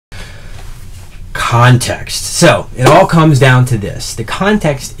context. So it all comes down to this. The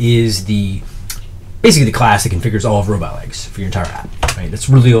context is basically the class that configures all of Robotlegs for your entire app. Right? That's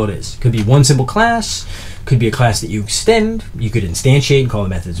really all it is. Could be one simple class. Could be a class that you extend. You could instantiate and call the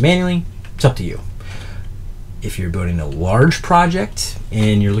methods manually. It's up to you. If you're building a large project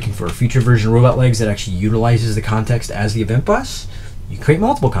and you're looking for a future version of Robotlegs that actually utilizes the context as the event bus, you create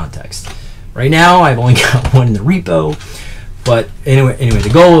multiple contexts. Right now, I've only got one in the repo, but anyway,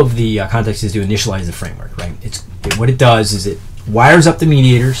 the goal of the context is to initialize the framework. Right? What it does is it wires up the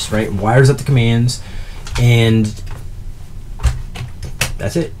mediators, right? Wires up the commands, and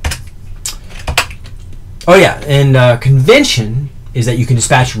that's it. Oh yeah, and convention is that you can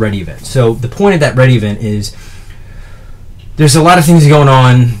dispatch a ready event. So the point of that ready event is there's a lot of things going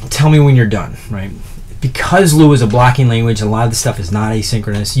on. Tell me when you're done, right? Because Lua is a blocking language, a lot of the stuff is not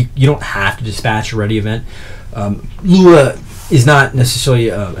asynchronous. You don't have to dispatch a ready event. Lua is not necessarily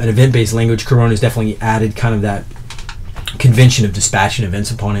an event-based language. Corona has definitely added kind of that convention of dispatching events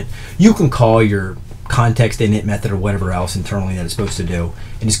upon it. You can call your context init method or whatever else internally that it's supposed to do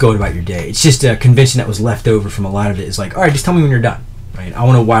and just go about your day. It's just a convention that was left over from a lot of it. Is like, all right, just tell me when you're done. Right? I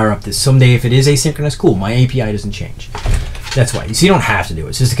want to wire up this someday. If it is asynchronous, cool. My API doesn't change. That's why. So you don't have to do it.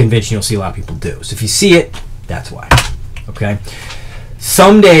 It's just a convention you'll see a lot of people do. So if you see it, that's why. Okay.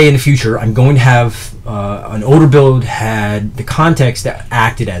 Someday in the future, I'm going to have an older build had the context that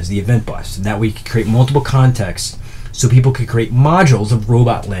acted as the event bus. And that way you could create multiple contexts so people could create modules of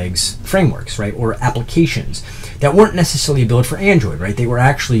Robotlegs frameworks, right? Or applications that weren't necessarily built for Android, right? They were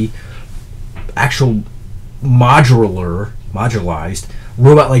actually actual modularized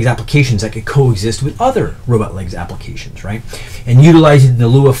Robotlegs applications that could coexist with other Robotlegs applications, right? And utilizing the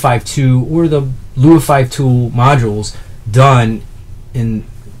Lua 5.2 or the Lua 5.2 modules done in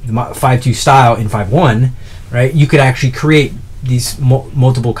the 5.2 style in 5.1, right? You could actually create these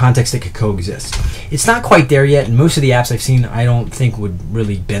multiple contexts that could coexist. It's not quite there yet, and most of the apps I've seen I don't think would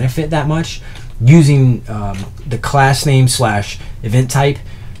really benefit that much. Using the class name / event type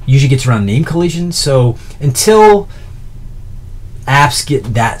usually gets around name collision, so until apps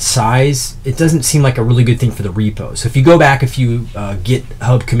get that size, it doesn't seem like a really good thing for the repo. So if you go back a few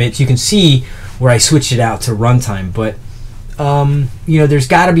GitHub commits, you can see where I switched it out to runtime, but you know, there's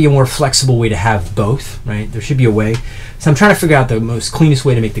got to be a more flexible way to have both, right? There should be a way. So I'm trying to figure out the most cleanest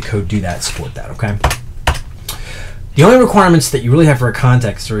way to make the code do that, support that, okay? The only requirements that you really have for a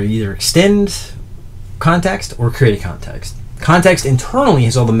context are either extend context or create a context. Context internally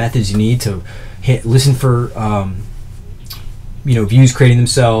has all the methods you need to listen for you know, views creating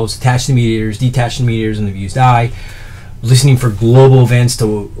themselves, attach the mediators, detach the mediators when the views die, listening for global events to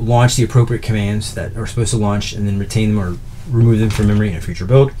launch the appropriate commands that are supposed to launch, and then retain them or remove them from memory in a future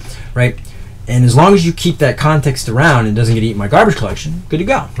build, right? And as long as you keep that context around and doesn't get eaten by garbage collection, good to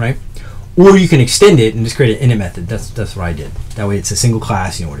go, right? Or you can extend it and just create an init method. That's what I did. That way it's a single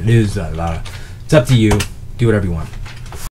class, you know what it is, blah, blah, blah. It's up to you. Do whatever you want.